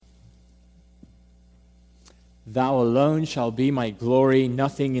Thou alone shalt be my glory,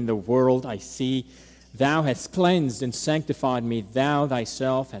 nothing in the world I see. Thou hast cleansed and sanctified me, thou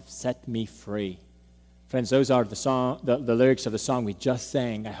thyself hast set me free. Friends, those are the lyrics of the song we just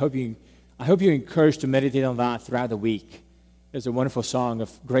sang. I hope you're encouraged to meditate on that throughout the week. It's a wonderful song of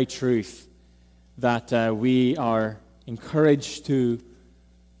great truth that we are encouraged to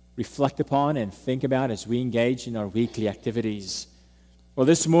reflect upon and think about as we engage in our weekly activities. Well,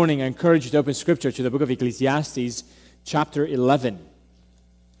 this morning I encourage you to open Scripture to the book of Ecclesiastes, chapter 11.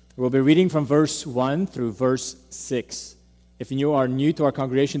 We'll be reading from verse 1 through verse 6. If you are new to our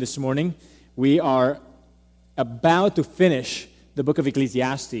congregation this morning, we are about to finish the book of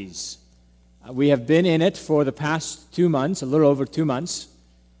Ecclesiastes. We have been in it for the past 2 months, a little over 2 months,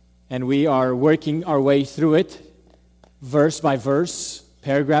 and we are working our way through it, verse by verse,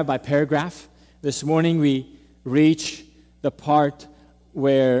 paragraph by paragraph. This morning we reach the part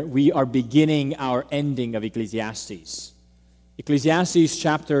where we are beginning our ending of Ecclesiastes. Ecclesiastes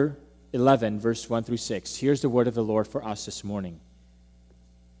chapter 11, verse 1 through 6. Here's the word of the Lord for us this morning.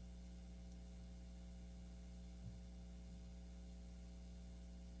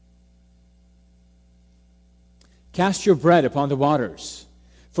 Cast your bread upon the waters,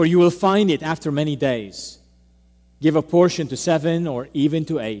 for you will find it after many days. Give a portion to 7 or even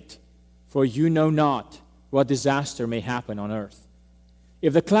to 8, for you know not what disaster may happen on earth.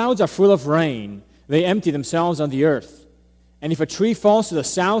 If the clouds are full of rain, they empty themselves on the earth. And if a tree falls to the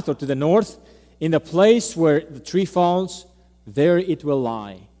south or to the north, in the place where the tree falls, there it will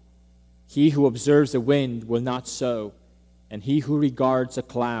lie. He who observes the wind will not sow, and he who regards the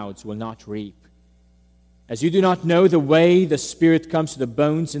clouds will not reap. As you do not know the way the Spirit comes to the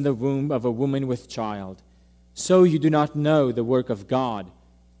bones in the womb of a woman with child, so you do not know the work of God,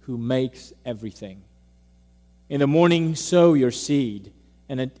 who makes everything. In the morning sow your seed,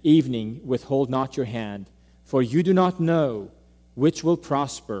 and at evening withhold not your hand, for you do not know which will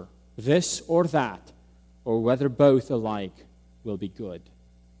prosper, this or that, or whether both alike will be good.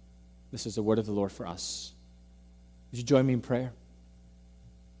 This is the word of the Lord for us. Would you join me in prayer?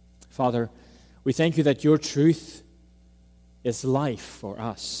 Father, we thank you that your truth is life for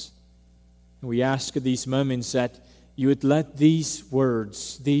us. And we ask at these moments that you would let these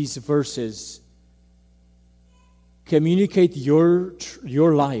words, these verses, communicate your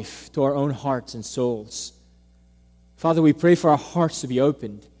life to our own hearts and souls. Father, we pray for our hearts to be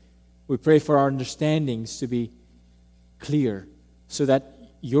opened. We pray for our understandings to be clear so that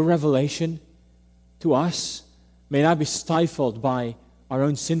your revelation to us may not be stifled by our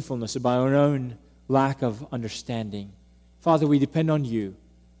own sinfulness or by our own lack of understanding. Father, we depend on you.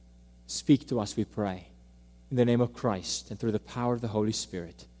 Speak to us, we pray. In the name of Christ and through the power of the Holy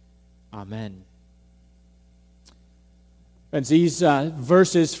Spirit. Amen. And these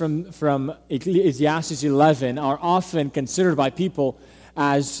verses from Ecclesiastes 11 are often considered by people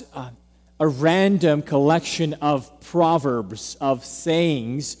as a random collection of proverbs, of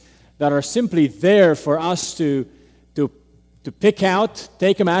sayings that are simply there for us to pick out,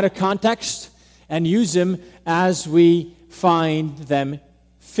 take them out of context, and use them as we find them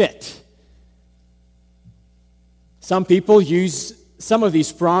fit. Some people use some of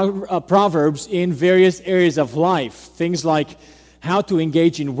these proverbs in various areas of life. Things like how to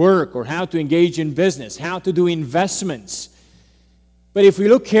engage in work or how to engage in business, how to do investments. But if we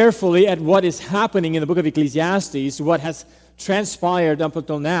look carefully at what is happening in the book of Ecclesiastes, what has transpired up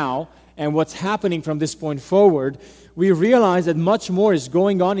until now, and what's happening from this point forward, we realize that much more is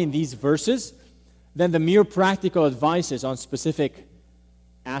going on in these verses than the mere practical advices on specific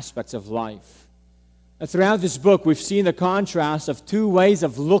aspects of life. Throughout this book, we've seen the contrast of two ways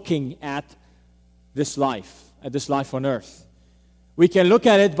of looking at this life on earth. We can look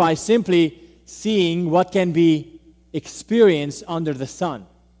at it by simply seeing what can be experienced under the sun,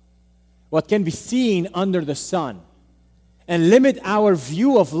 what can be seen under the sun, and limit our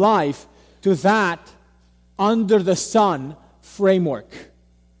view of life to that under the sun framework.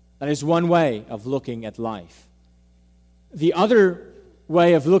 That is one way of looking at life. The other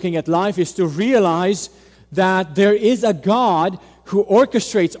way of looking at life is to realize that there is a God who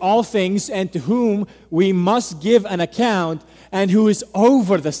orchestrates all things and to whom we must give an account and who is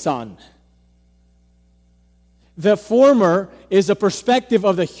over the sun. The former is the perspective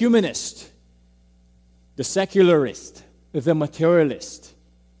of the humanist, the secularist, the materialist.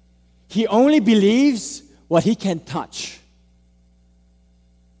 He only believes what he can touch.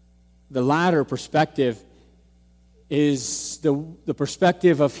 The latter perspective is the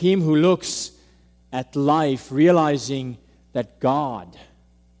perspective of him who looks at life realizing that God,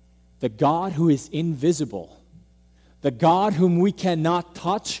 the God who is invisible, the God whom we cannot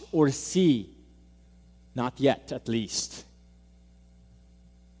touch or see, not yet at least,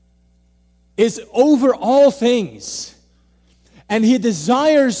 is over all things. And He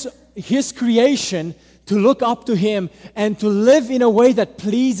desires His creation to look up to Him and to live in a way that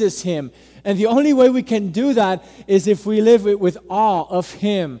pleases Him. And the only way we can do that is if we live with awe of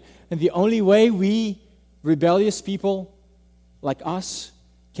Him. And the only way we, rebellious people like us,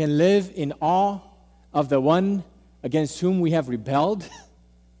 can live in awe of the one against whom we have rebelled,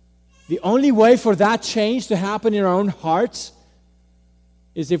 the only way for that change to happen in our own hearts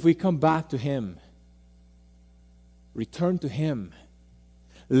is if we come back to Him, return to Him,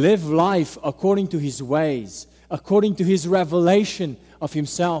 live life according to His ways, according to His revelation of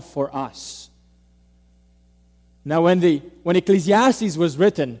Himself for us. Now, when Ecclesiastes was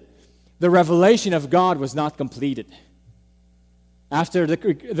written, the revelation of God was not completed. After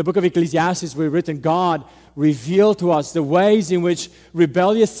the book of Ecclesiastes was written, God revealed to us the ways in which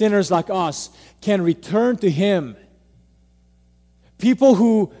rebellious sinners like us can return to Him. People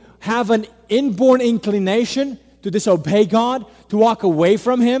who have an inborn inclination to disobey God, to walk away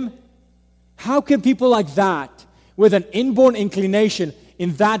from Him. How can people like that, with an inborn inclination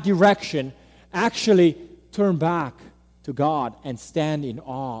in that direction, actually turn back to God and stand in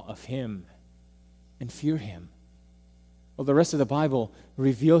awe of Him and fear Him? Well, the rest of the Bible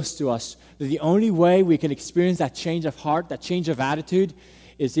reveals to us that the only way we can experience that change of heart, that change of attitude,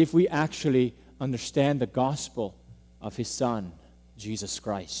 is if we actually understand the gospel of His Son, Jesus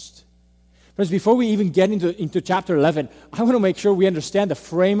Christ. Friends, before we even get into chapter 11, I want to make sure we understand the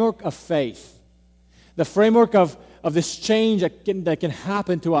framework of faith, the framework of this change that can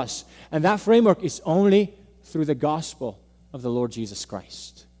happen to us. And that framework is only through the gospel of the Lord Jesus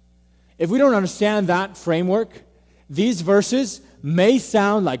Christ. If we don't understand that framework, these verses may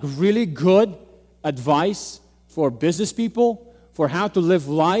sound like really good advice for business people, for how to live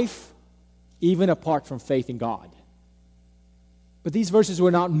life, even apart from faith in God. But these verses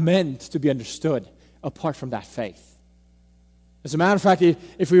were not meant to be understood apart from that faith. As a matter of fact,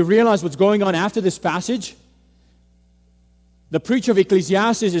 if we realize what's going on after this passage, the preacher of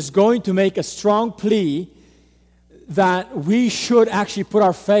Ecclesiastes is going to make a strong plea that we should actually put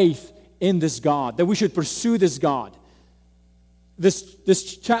our faith in this God, that we should pursue this God.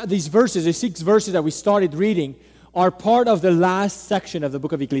 These verses, the 6 verses that we started reading, are part of the last section of the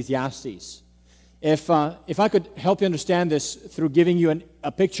book of Ecclesiastes. If I could help you understand this through giving you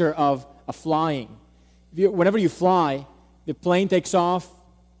a picture of a flying. Whenever you fly, the plane takes off,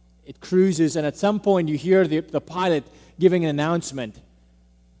 it cruises, and at some point you hear the pilot giving an announcement.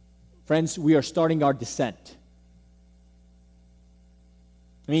 Friends, we are starting our descent.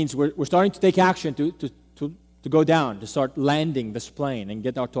 It means we're starting to take action to go down, to start landing this plane and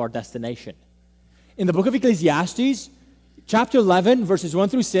get out to our destination. In the book of Ecclesiastes, chapter 11, verses 1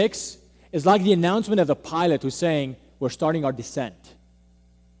 through 6, is like the announcement of the pilot who's saying, we're starting our descent.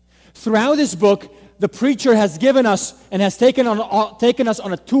 Throughout this book, the preacher has given us and has taken us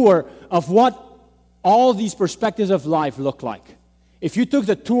on a tour of what all these perspectives of life look like. If you took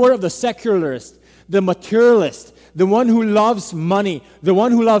the tour of the secularist, the materialist, the one who loves money, the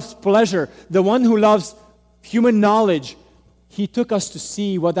one who loves pleasure, the one who loves human knowledge, he took us to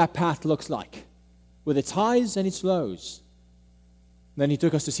see what that path looks like, with its highs and its lows. Then he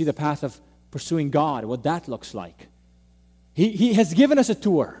took us to see the path of pursuing God, what that looks like. He has given us a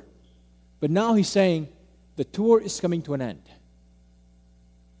tour, but now he's saying the tour is coming to an end.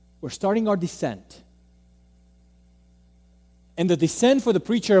 We're starting our descent. And the descent for the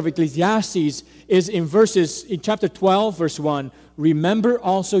preacher of Ecclesiastes is in chapter 12, verse 1, remember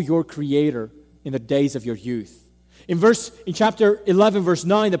also your Creator in the days of your youth. In chapter 11, verse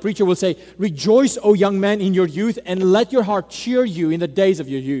 9, the preacher will say, rejoice, O young man, in your youth, and let your heart cheer you in the days of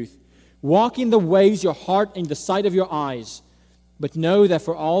your youth. Walk in the ways your heart and the sight of your eyes, but know that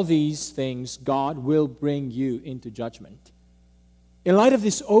for all these things God will bring you into judgment. In light of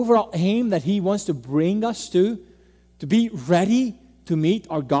this overall aim that he wants to bring us to be ready to meet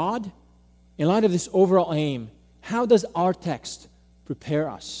our God, in light of this overall aim, how does our text prepare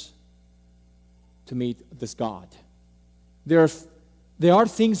us to meet this God? There are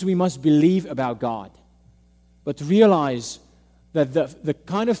things we must believe about God, but realize that the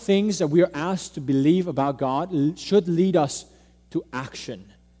kind of things that we are asked to believe about God should lead us to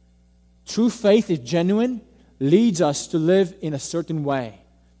action. True faith, if genuine, leads us to live in a certain way,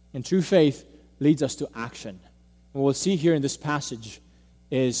 and true faith leads us to action. What we'll see here in this passage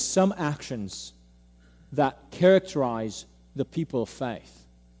is some actions that characterize the people of faith.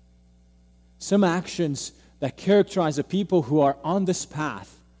 Some actions that characterize the people who are on this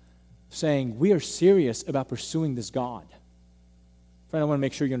path, saying, we are serious about pursuing this God. Friend, I want to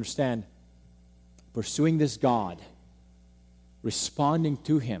make sure you understand pursuing this God, responding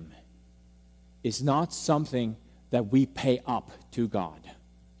to Him, is not something that we pay up to God.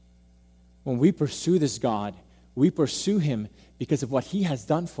 When we pursue this God, we pursue Him because of what He has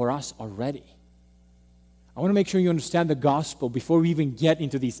done for us already. I want to make sure you understand the gospel before we even get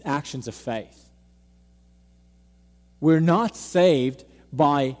into these actions of faith. We're not saved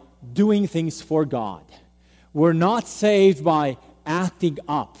by doing things for God. We're not saved by acting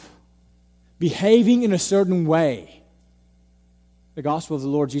up, behaving in a certain way. The gospel of the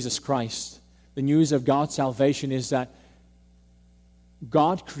Lord Jesus Christ, the news of God's salvation, is that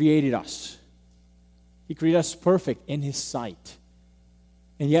God created us. He created us perfect in His sight.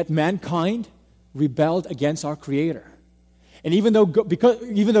 And yet mankind rebelled against our Creator. And even though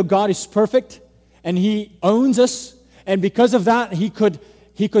God is perfect and He owns us, and because of that He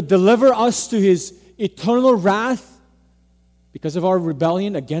could deliver us to His eternal wrath because of our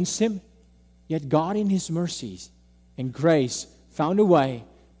rebellion against Him, yet God in His mercies and grace found a way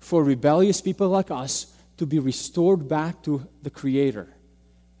for rebellious people like us to be restored back to the Creator.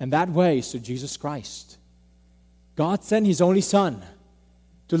 And that way is through Jesus Christ. God sent His only Son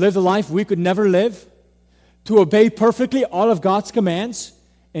to live the life we could never live, to obey perfectly all of God's commands,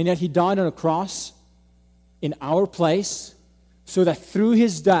 and yet He died on a cross in our place so that through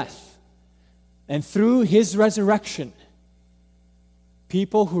His death and through His resurrection,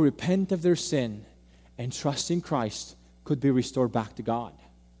 people who repent of their sin and trust in Christ could be restored back to God.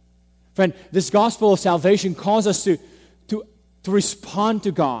 Friend, this gospel of salvation calls us to respond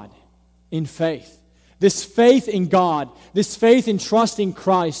to God in faith. This faith in God, this faith in trusting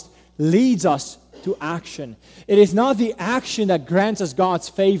Christ leads us to action. It is not the action that grants us God's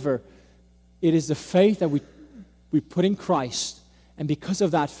favor. It is the faith that we put in Christ. And because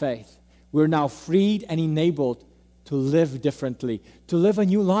of that faith, we're now freed and enabled to live differently, to live a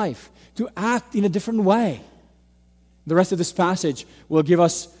new life, to act in a different way. The rest of this passage will give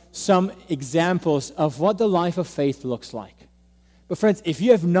us some examples of what the life of faith looks like. But friends, if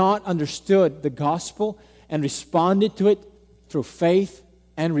you have not understood the gospel and responded to it through faith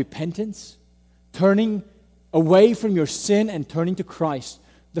and repentance, turning away from your sin and turning to Christ,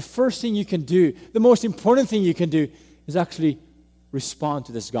 the first thing you can do, the most important thing you can do, is actually respond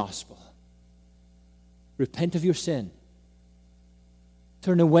to this gospel. Repent of your sin.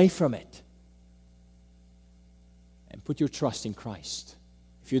 Turn away from it. And put your trust in Christ.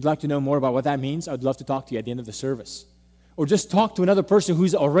 If you'd like to know more about what that means, I'd love to talk to you at the end of the service. Or just talk to another person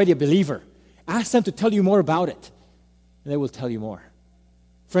who's already a believer. Ask them to tell you more about it. And they will tell you more.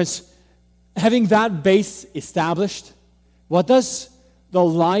 Friends, having that base established, what does the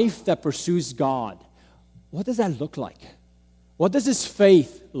life that pursues God, what does that look like? What does this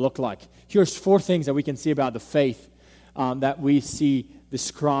faith look like? Here's 4 things that we can see about the faith that we see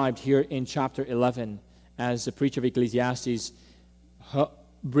described here in chapter 11 as the preacher of Ecclesiastes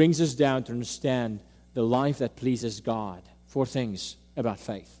brings us down to understand the life that pleases God. 4 things about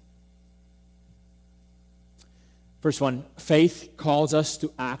faith. First one, faith calls us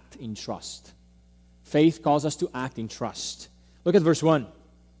to act in trust. Faith calls us to act in trust. Look at verse 1.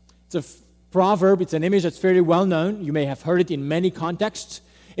 It's a proverb. It's an image that's fairly well known. You may have heard it in many contexts.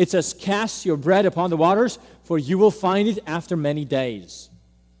 It says, "Cast your bread upon the waters, for you will find it after many days."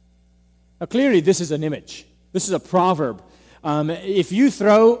 Now clearly this is an image. This is a proverb. If you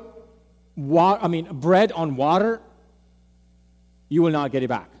throw bread on water, you will not get it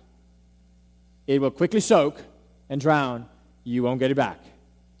back. It will quickly soak and drown. You won't get it back.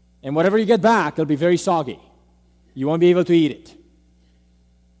 And whatever you get back, it'll be very soggy. You won't be able to eat it.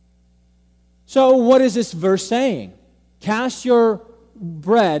 So what is this verse saying? Cast your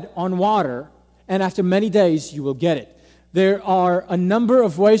bread on water, and after many days you will get it. There are a number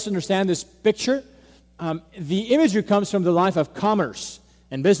of ways to understand this picture. The imagery comes from the life of commerce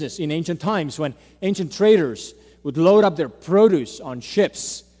and business in ancient times, when ancient traders would load up their produce on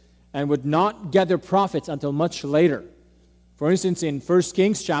ships and would not get their profits until much later. For instance, in 1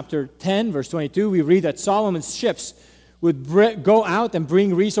 Kings chapter 10, verse 22, we read that Solomon's ships would go out and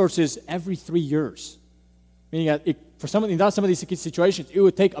bring resources every 3 years. Meaning that in some of these situations, it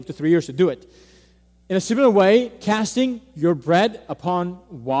would take up to 3 years to do it. In a similar way, casting your bread upon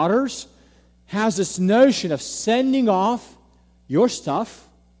waters has this notion of sending off your stuff,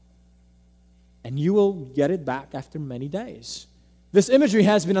 and you will get it back after many days. This imagery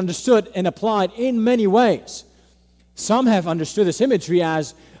has been understood and applied in many ways. Some have understood this imagery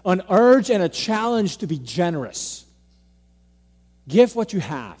as an urge and a challenge to be generous. Give what you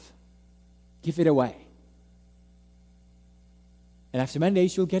have. Give it away. And after many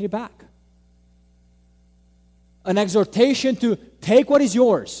days, you'll get it back. An exhortation to take what is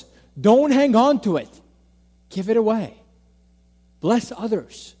yours. Don't hang on to it. Give it away. Bless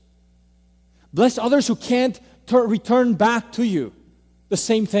others. Bless others who can't return back to you the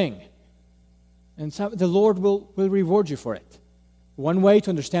same thing. And so the Lord will reward you for it. One way to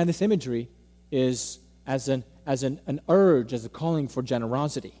understand this imagery is as an urge, as a calling for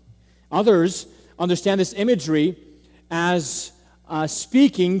generosity. Others understand this imagery as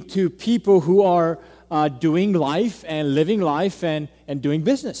speaking to people who are doing life and living life and doing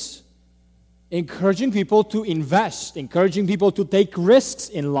business. Encouraging people to invest, encouraging people to take risks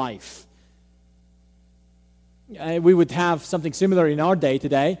in life. We would have something similar in our day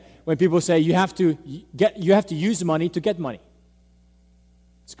today when people say you have to use money to get money.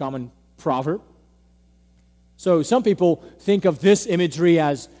 It's a common proverb. So some people think of this imagery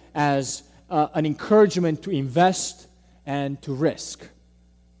as an encouragement to invest and to risk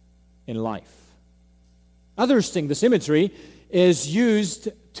in life. Others think this imagery is used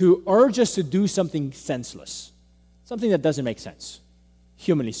to urge us to do something senseless, something that doesn't make sense,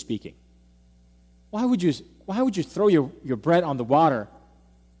 humanly speaking. Why would you throw your bread on the water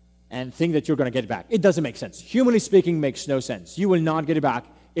and think that you're going to get it back? It doesn't make sense. Humanly speaking, makes no sense. You will not get it back.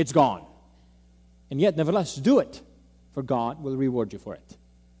 It's gone. And yet, nevertheless, do it, for God will reward you for it.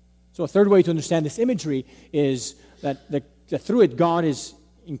 So a third way to understand this imagery is that through it, God is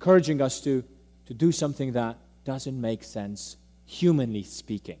encouraging us to do something that doesn't make sense, humanly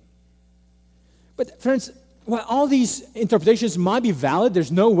speaking. But friends, while all these interpretations might be valid,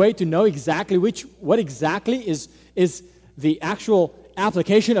 there's no way to know exactly what exactly is the actual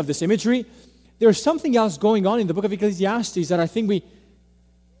application of this imagery. There's something else going on in the book of Ecclesiastes that I think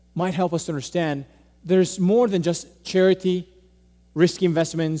might help us to understand. There's more than just charity, risky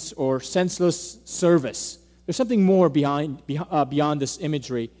investments, or senseless service. There's something more beyond this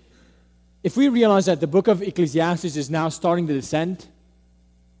imagery. If we realize that the book of Ecclesiastes is now starting the descent,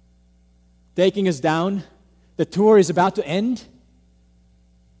 taking us down, the tour is about to end,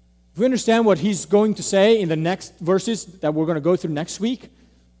 if we understand what he's going to say in the next verses that we're going to go through next week,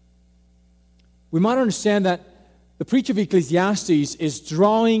 we might understand that the preacher of Ecclesiastes is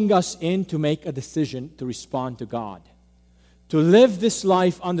drawing us in to make a decision to respond to God, to live this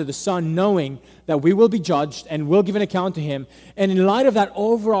life under the sun knowing that we will be judged and will give an account to Him. And in light of that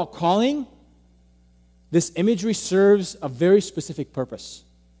overall calling, this imagery serves a very specific purpose.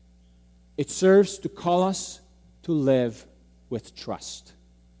 It serves to call us to live with trust,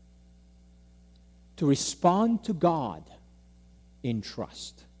 to respond to God in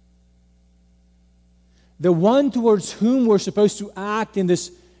trust. The one towards whom we're supposed to act in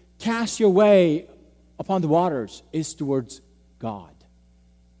this cast your way upon the waters is towards God.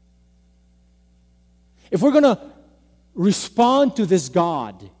 If we're going to respond to this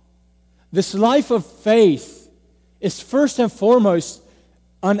God, this life of faith is first and foremost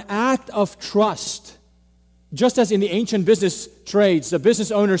an act of trust. Just as in the ancient business trades, the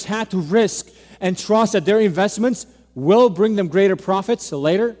business owners had to risk and trust that their investments will bring them greater profits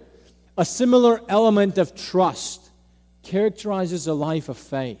later, a similar element of trust characterizes a life of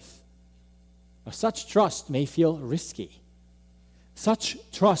faith. Such trust may feel risky. Such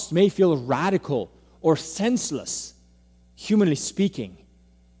trust may feel radical or senseless, humanly speaking.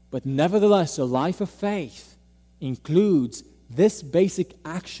 But nevertheless, a life of faith includes this basic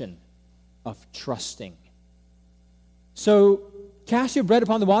action of trusting. So, cast your bread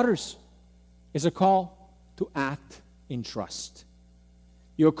upon the waters is a call to act in trust.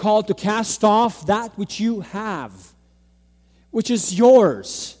 You're called to cast off that which you have, which is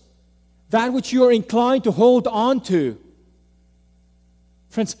yours, that which you are inclined to hold on to.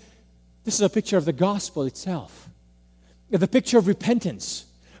 Friends, this is a picture of the gospel itself, of the picture of repentance,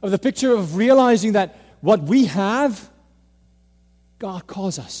 of the picture of realizing that what we have, God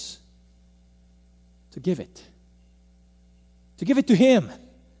calls us to give it to Him.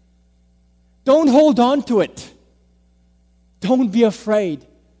 Don't hold on to it. Don't be afraid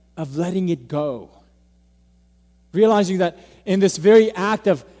of letting it go. Realizing that in this very act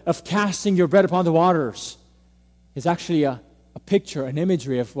of casting your bread upon the waters is actually a picture, an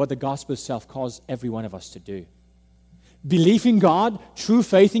imagery of what the gospel itself calls every one of us to do. Belief in God, true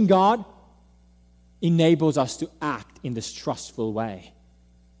faith in God, enables us to act in this trustful way.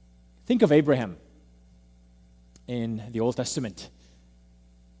 Think of Abraham in the Old Testament.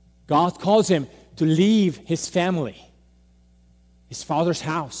 God calls him to leave his family, his father's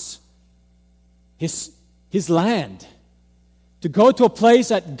house, his land, to go to a place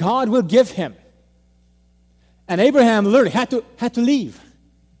that God will give him. And Abraham literally had to leave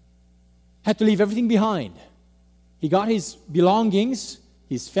everything behind. He got his belongings,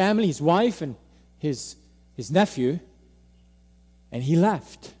 his family, his wife, and his nephew, and he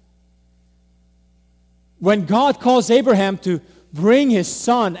left. When God calls Abraham to bring his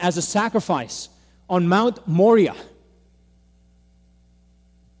son as a sacrifice on Mount Moriah,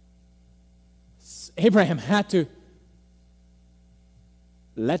 Abraham had to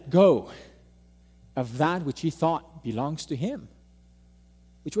let go of that which he thought belongs to him,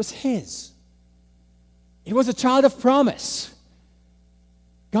 which was his. It was a child of promise.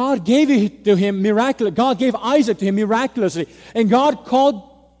 God gave it to him miraculously. God gave Isaac to him miraculously. And God called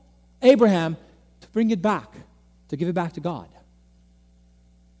Abraham to bring it back, to give it back to God.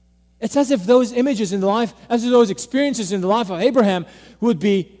 It's as if those images in the life, as if those experiences in the life of Abraham would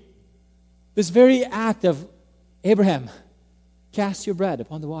be this very act of, Abraham, cast your bread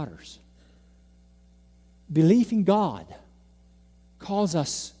upon the waters. Belief in God calls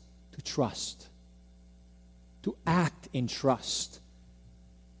us to trust, to act in trust.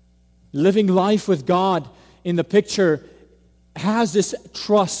 Living life with God in the picture has this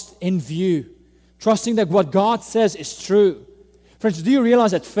trust in view, trusting that what God says is true. Friends, do you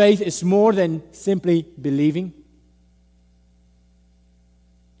realize that faith is more than simply believing?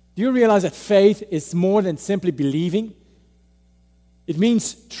 Do you realize that faith is more than simply believing? It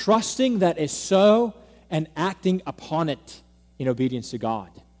means trusting that is so and acting upon it in obedience to God.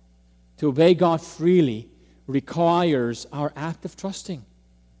 To obey God freely requires our act of trusting.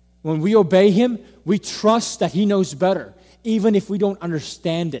 When we obey Him, we trust that He knows better, even if we don't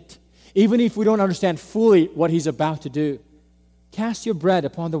understand it, even if we don't understand fully what He's about to do. Cast your bread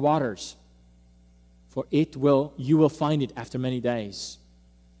upon the waters, for you will find it after many days.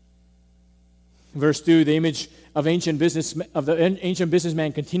 Verse 2, the image of the ancient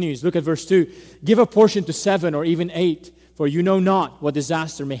businessman continues. Look at verse 2. Give a portion to 7 or even 8, for you know not what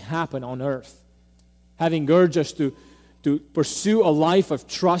disaster may happen on earth. Having urged us to pursue a life of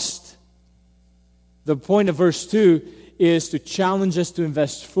trust, the point of verse 2 is to challenge us to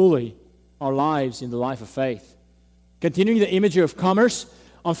invest fully our lives in the life of faith. Continuing the imagery of commerce,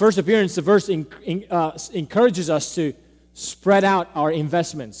 on first appearance, the verse encourages us to spread out our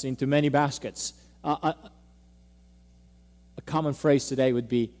investments into many baskets. A common phrase today would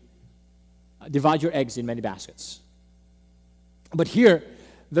be, divide your eggs in many baskets. But here,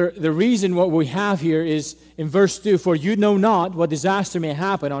 the reason what we have here is in verse 2, for you know not what disaster may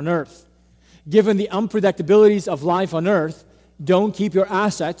happen on earth. Given the unpredictabilities of life on earth, don't keep your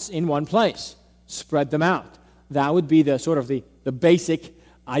assets in one place. Spread them out. That would be the sort of the basic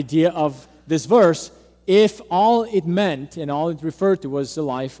idea of this verse, if all it meant and all it referred to was the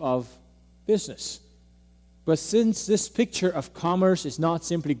life of business. But since this picture of commerce is not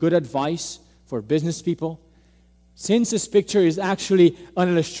simply good advice for business people, since this picture is actually an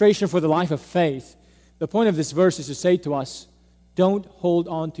illustration for the life of faith, the point of this verse is to say to us, don't hold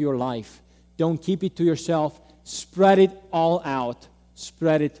on to your life. Don't keep it to yourself. Spread it all out.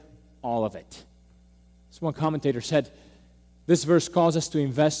 Spread it, all of it. As one commentator said, this verse calls us to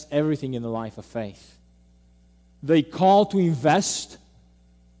invest everything in the life of faith. The call to invest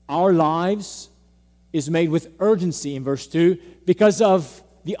our lives is made with urgency in verse 2 because of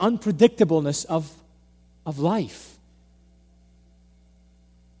the unpredictableness of life.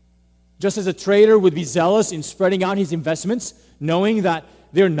 Just as a trader would be zealous in spreading out his investments, knowing that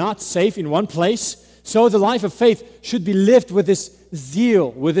they're not safe in one place, so the life of faith should be lived with this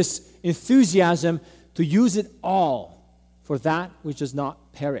zeal, with this enthusiasm to use it all for that which does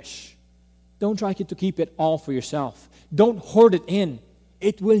not perish. Don't try to keep it all for yourself. Don't hoard it in.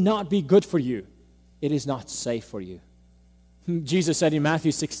 It will not be good for you. It is not safe for you. Jesus said in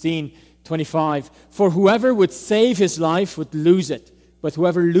Matthew 16:25, for whoever would save his life would lose it, but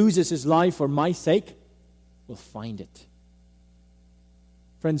whoever loses his life for my sake will find it.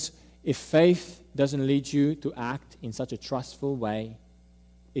 Friends, if faith doesn't lead you to act in such a trustful way,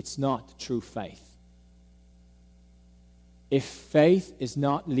 it's not true faith. If faith is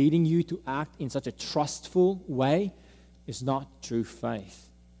not leading you to act in such a trustful way, it's not true faith.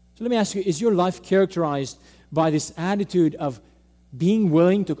 So let me ask you, is your life characterized by this attitude of being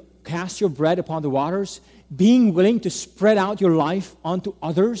willing to cast your bread upon the waters, being willing to spread out your life onto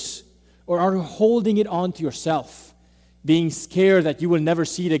others, or are you holding it onto yourself, being scared that you will never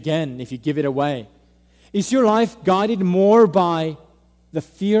see it again if you give it away? Is your life guided more by the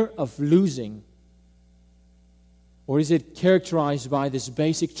fear of losing, or is it characterized by this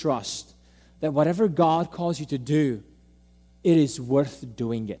basic trust that whatever God calls you to do, it is worth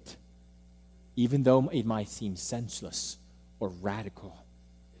doing it, even though it might seem senseless or radical?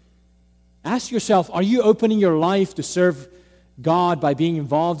 Ask yourself, are you opening your life to serve God by being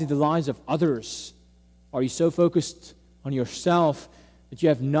involved in the lives of others? Are you so focused on yourself that you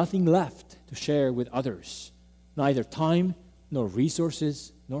have nothing left to share with others? Neither time, nor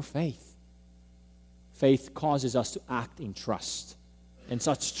resources, nor faith. faith causes us to act in trust. And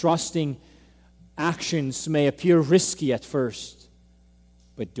such trusting actions may appear risky at first,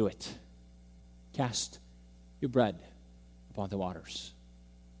 but do it. Cast your bread upon the waters.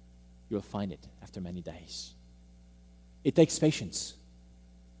 You will find it after many days. It takes patience.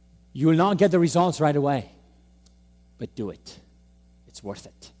 You will not get the results right away, but do it. It's worth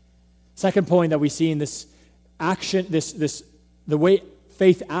it. Second point that we see in this action, the way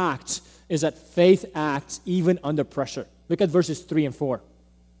faith acts, is that faith acts even under pressure. Look at verses 3 and 4.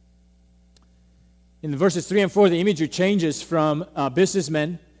 In verses 3 and 4, the imagery changes from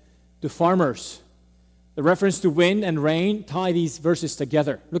businessmen to farmers. The reference to wind and rain tie these verses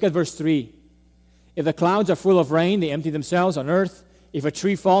together. Look at verse 3. If the clouds are full of rain, they empty themselves on earth. If a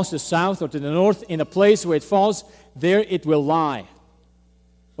tree falls to the south or to the north, in the place where it falls, there it will lie.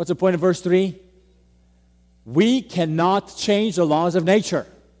 What's the point of verse 3? We cannot change the laws of nature.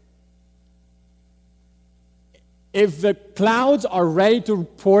 If the clouds are ready to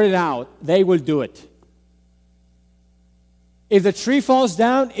pour it out, they will do it. If the tree falls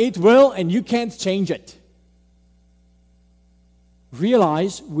down, it will, and you can't change it.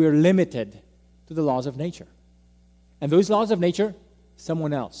 Realize we're limited to the laws of nature. And those laws of nature,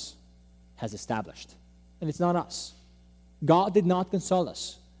 someone else has established. And it's not us. God did not consult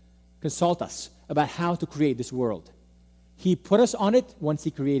us about how to create this world. He put us on it once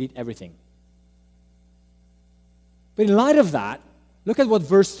He created everything. But in light of that, look at what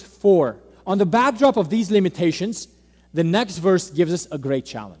verse 4. On the backdrop of these limitations, the next verse gives us a great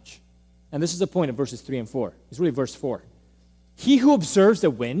challenge. And this is the point of verses 3 and 4. It's really verse 4. He who observes the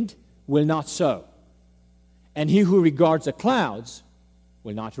wind will not sow, and he who regards the clouds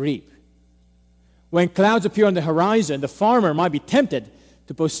will not reap. When clouds appear on the horizon, the farmer might be tempted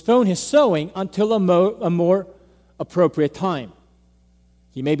to postpone his sowing until a more appropriate time.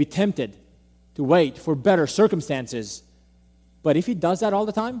 He may be tempted to wait for better circumstances, but if he does that all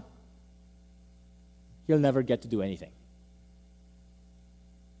the time, he'll never get to do anything.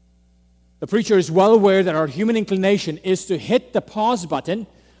 The preacher is well aware that our human inclination is to hit the pause button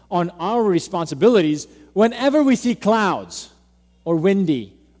on our responsibilities whenever we see clouds or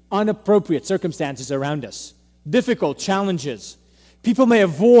windy, inappropriate circumstances around us, difficult challenges. People may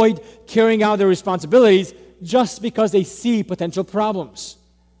avoid carrying out their responsibilities just because they see potential problems.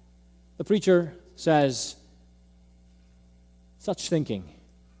 The preacher says, such thinking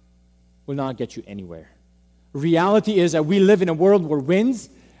will not get you anywhere. Reality is that we live in a world where winds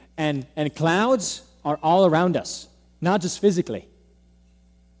and clouds are all around us, not just physically,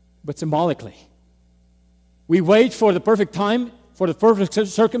 but symbolically. We wait for the perfect time, for the perfect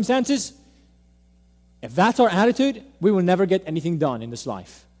circumstances. If that's our attitude, we will never get anything done in this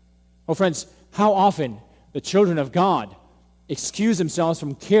life. Oh, friends, how often the children of God excuse themselves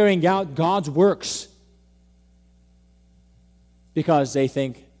from carrying out God's works because they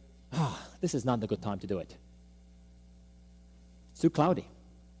think, this is not the good time to do it. It's too cloudy,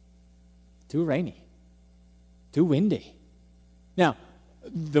 too rainy, too windy. Now,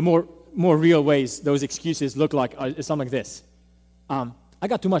 the more real ways those excuses look like is something like this. I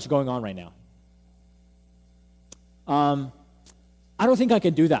got too much going on right now. I don't think I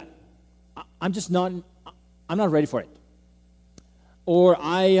can do that. I'm not ready for it. Or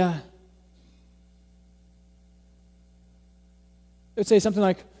let's say something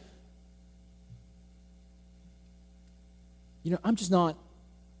like, I'm just not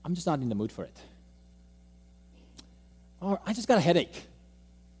in the mood for it. Or I just got a headache.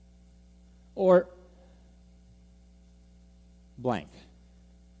 Or blank.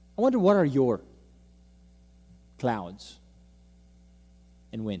 I wonder, what are your clouds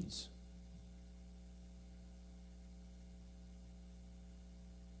and winds?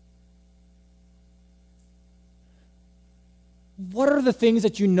 What are the things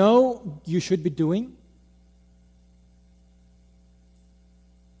that you know you should be doing?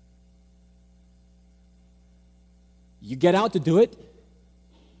 You get out to do it.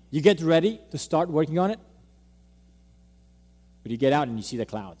 You get ready to start working on it. But you get out and you see the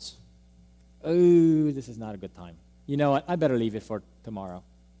clouds. Oh, this is not a good time. You know what? I better leave it for tomorrow.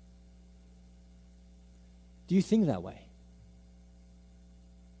 Do you think that way?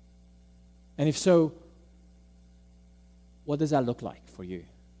 And if so, what does that look like for you?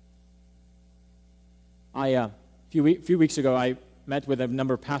 A few weeks ago, I met with a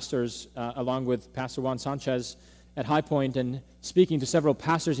number of pastors, along with Pastor Juan Sanchez at High Point, and speaking to several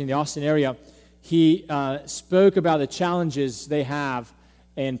pastors in the Austin area, he spoke about the challenges they have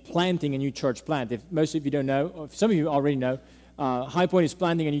in planting a new church plant. If most of you don't know, or if some of you already know, High Point is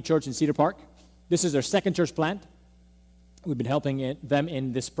planting a new church in Cedar Park. This is their second church plant. We've been helping them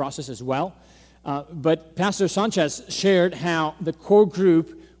in this process as well. But Pastor Sanchez shared how the core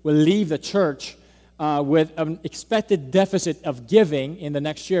group will leave the church with an expected deficit of giving in the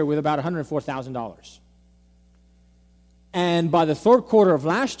next year with about $104,000. And by the third quarter of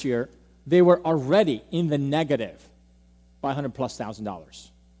last year, they were already in the negative by $100,000+.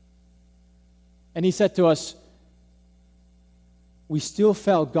 And he said to us, we still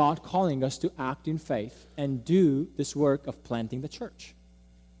felt God calling us to act in faith and do this work of planting the church,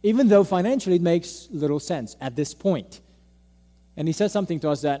 even though financially it makes little sense at this point. And he said something to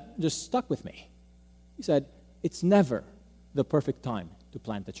us that just stuck with me. He said, it's never the perfect time to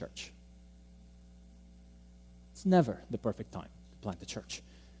plant the church. It's never the perfect time to plant the church.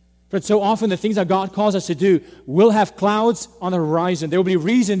 But so often the things that God calls us to do will have clouds on the horizon. There will be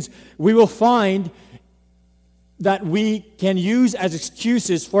reasons we will find that we can use as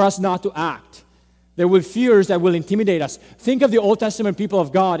excuses for us not to act. There will be fears that will intimidate us. Think of the Old Testament people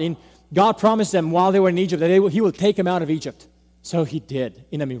of God. God promised them while they were in Egypt that He will take them out of Egypt. So He did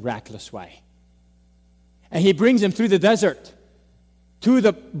in a miraculous way. And He brings them through the desert to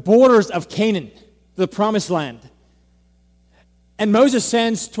the borders of Canaan, the promised land. And Moses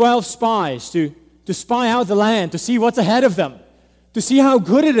sends 12 spies to spy out the land, to see what's ahead of them, to see how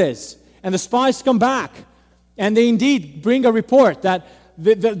good it is. And the spies come back, and they indeed bring a report that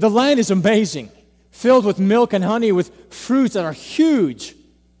the land is amazing, filled with milk and honey, with fruits that are huge.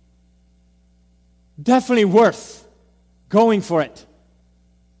 Definitely worth going for it,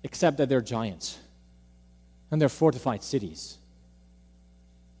 except that they're giants, and they're fortified cities.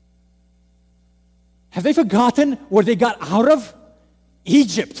 Have they forgotten where they got out of?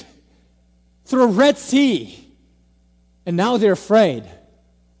 Egypt, through a Red Sea. And now they're afraid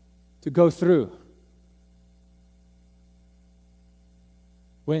to go through.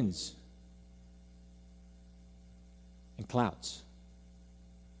 Winds and clouds.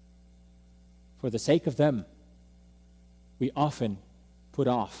 For the sake of them, we often put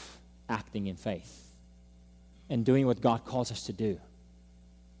off acting in faith and doing what God calls us to do.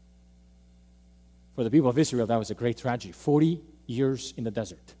 For the people of Israel, that was a great tragedy. 40 years in the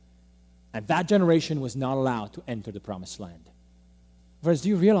desert. And that generation was not allowed to enter the promised land. Whereas, do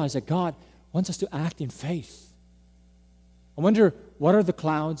you realize that God wants us to act in faith? I wonder, what are the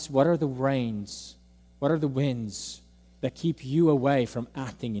clouds, what are the rains, what are the winds that keep you away from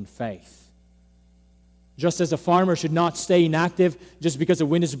acting in faith? Just as a farmer should not stay inactive just because the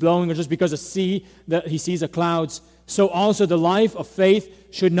wind is blowing or just because he sees the clouds, so also the life of faith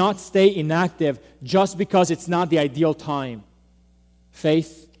should not stay inactive just because it's not the ideal time.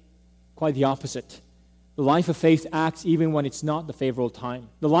 Faith, quite the opposite. The life of faith acts even when it's not the favorable time.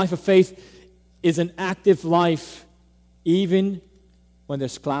 The life of faith is an active life even when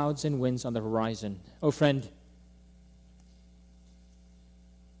there's clouds and winds on the horizon. Oh, friend,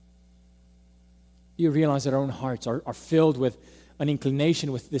 you realize that our own hearts are filled with an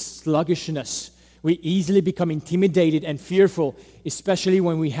inclination, with this sluggishness. We easily become intimidated and fearful, especially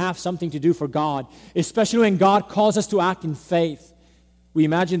when we have something to do for God, especially when God calls us to act in faith. We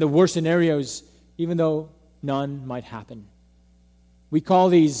imagine the worst scenarios, even though none might happen. We call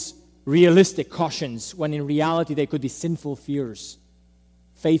these realistic cautions, when in reality they could be sinful fears,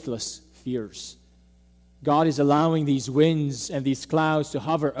 faithless fears. God is allowing these winds and these clouds to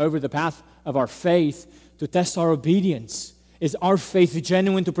hover over the path of our faith to test our obedience. Is our faith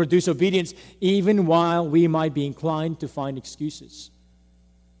genuine to produce obedience even while we might be inclined to find excuses?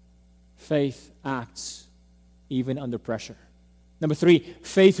 Faith acts even under pressure. Number 3,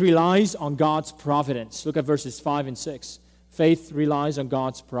 faith relies on God's providence. Look at verses 5 and 6. Faith relies on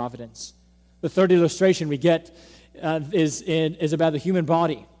God's providence. The third illustration we get is about the human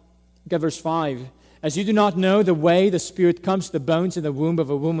body. Look at verse 5. As you do not know the way the Spirit comes to the bones in the womb of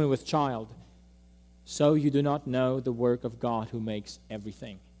a woman with child, so you do not know the work of God who makes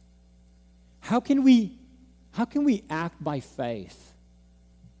everything. How can we act by faith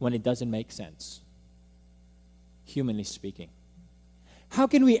when it doesn't make sense, humanly speaking? How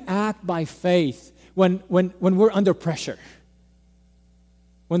can we act by faith when we're under pressure,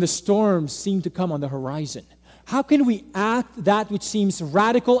 when the storms seem to come on the horizon? How can we act that which seems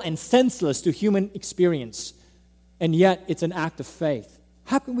radical and senseless to human experience, and yet it's an act of faith?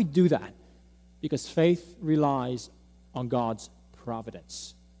 How can we do that? Because faith relies on God's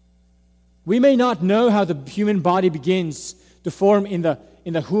providence. We may not know how the human body begins to form in the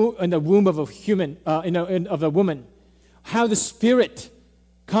womb of a woman, how the Spirit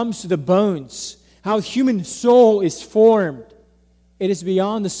comes to the bones, how the human soul is formed. It is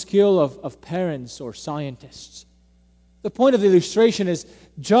beyond the skill of parents or scientists. The point of the illustration is,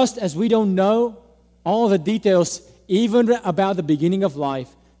 just as we don't know all the details even about the beginning of life,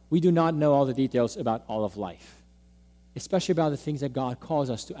 we do not know all the details about all of life, especially about the things that God calls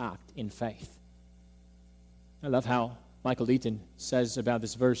us to act in faith. I love how Michael Eaton says about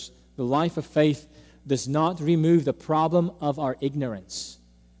this verse, the life of faith does not remove the problem of our ignorance.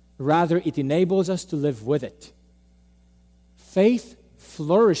 Rather, it enables us to live with it. Faith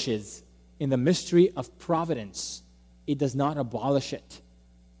flourishes in the mystery of providence. It does not abolish it.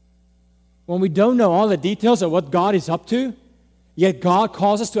 When we don't know all the details of what God is up to, yet God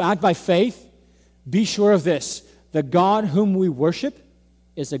calls us to act by faith, be sure of this: the God whom we worship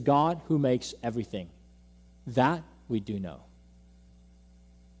is a God who makes everything. That we do know.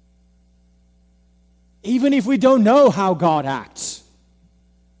 Even if we don't know how God acts,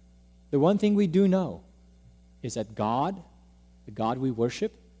 the one thing we do know is that God, the God we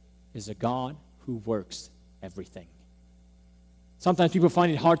worship, is a God who works everything. Sometimes people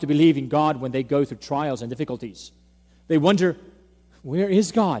find it hard to believe in God when they go through trials and difficulties. They wonder, where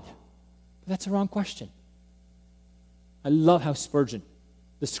is God? But that's the wrong question. I love how Spurgeon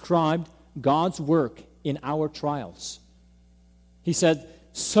described God's work in our trials. He said,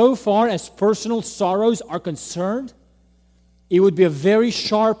 so far as personal sorrows are concerned, it would be a very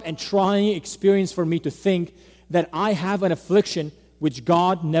sharp and trying experience for me to think that I have an affliction which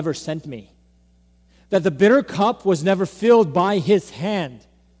God never sent me, that the bitter cup was never filled by His hand,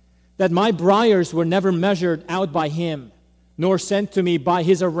 that my briars were never measured out by Him, nor sent to me by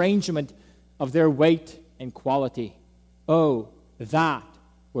His arrangement of their weight and quality. Oh, that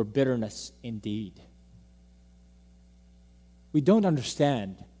were bitterness indeed. We don't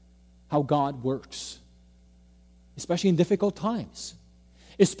understand how God works, especially in difficult times,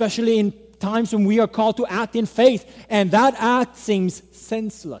 especially in times when we are called to act in faith, and that act seems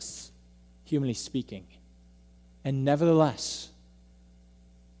senseless, humanly speaking. And nevertheless,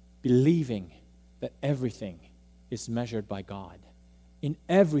 believing that everything is measured by God. In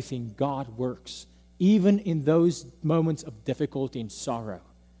everything, God works, even in those moments of difficulty and sorrow.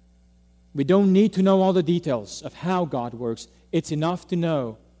 We don't need to know all the details of how God works. It's enough to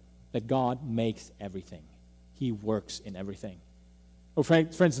know that God makes everything. He works in everything. Oh,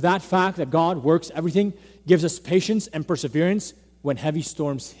 friends, that fact that God works everything gives us patience and perseverance when heavy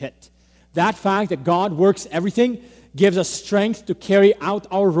storms hit. That fact that God works everything gives us strength to carry out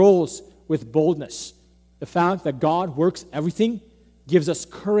our roles with boldness. The fact that God works everything gives us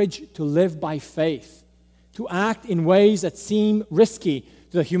courage to live by faith, to act in ways that seem risky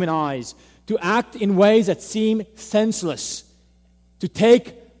to the human eyes, to act in ways that seem senseless, to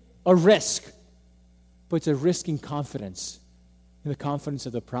take a risk. But it's a risk in confidence, in the confidence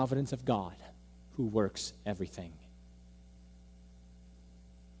of the providence of God who works everything.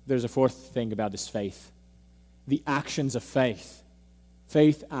 There's a fourth thing about this faith. The actions of faith.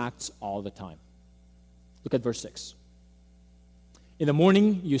 Faith acts all the time. Look at verse 6. In the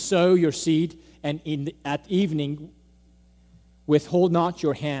morning you sow your seed, and at evening withhold not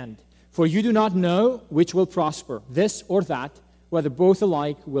your hand. For you do not know which will prosper, this or that, whether both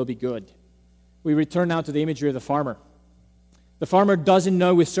alike will be good. We return now to the imagery of the farmer. The farmer doesn't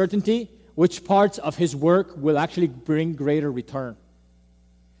know with certainty which parts of his work will actually bring greater return.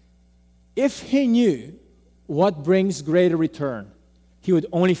 If he knew what brings greater return, he would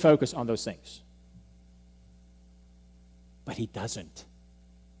only focus on those things. But he doesn't.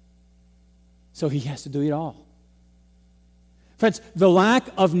 So he has to do it all. Friends, the lack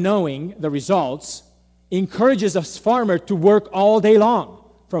of knowing the results encourages a farmer to work all day long,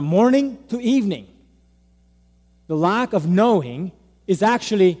 from morning to evening. The lack of knowing is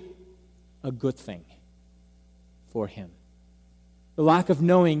actually a good thing for him. The lack of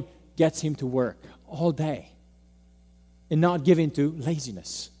knowing gets him to work all day and not give in to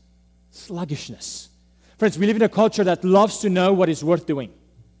laziness, sluggishness. Friends, we live in a culture that loves to know what is worth doing,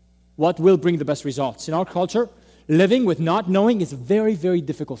 what will bring the best results. In our culture, living with not knowing is a very, very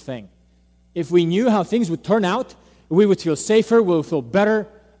difficult thing. If we knew how things would turn out, we would feel safer, we would feel better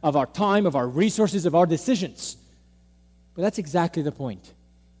of our time, of our resources, of our decisions. But that's exactly the point.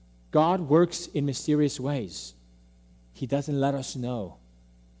 God works in mysterious ways. He doesn't let us know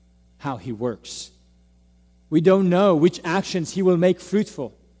how He works. We don't know which actions He will make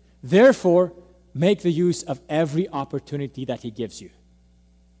fruitful. Therefore, make the use of every opportunity that He gives you.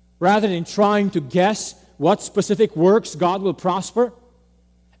 Rather than trying to guess what specific works God will prosper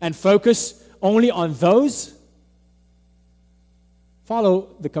and focus only on those,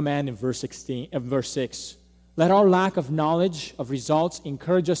 follow the command in verse 6. Let our lack of knowledge of results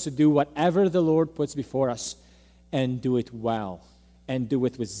encourage us to do whatever the Lord puts before us and do it well and do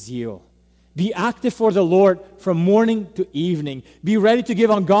it with zeal. Be active for the Lord from morning to evening. Be ready to be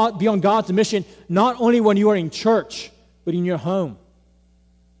on God's mission, not only when you are in church, but in your home.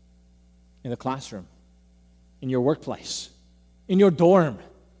 in the classroom, in your workplace, in your dorm,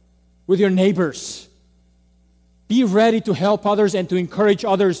 with your neighbors. Be ready to help others and to encourage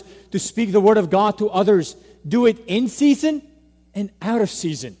others, to speak the word of God to others. Do it in season and out of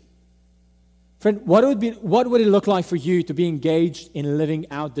season. Friend, what would it look like for you to be engaged in living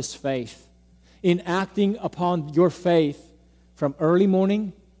out this faith, in acting upon your faith from early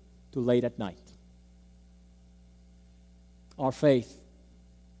morning to late at night? Our faith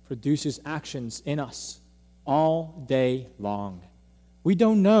produces actions in us all day long. We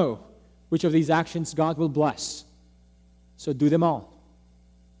don't know which of these actions God will bless, so do them all.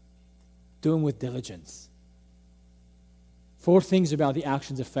 Do them with diligence. 4 things about the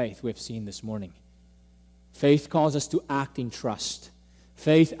actions of faith we have seen this morning. Faith calls us to act in trust.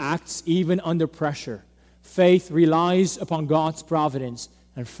 Faith acts even under pressure. Faith relies upon God's providence,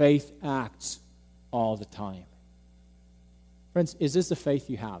 and faith acts all the time. Friends, is this the faith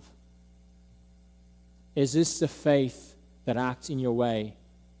you have? Is this the faith that acts in your way,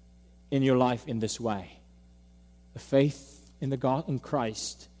 in your life in this way? The faith in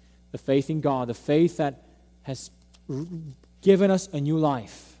Christ, the faith in God, the faith that has given us a new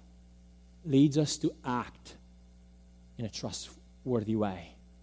life, leads us to act in a trustworthy way.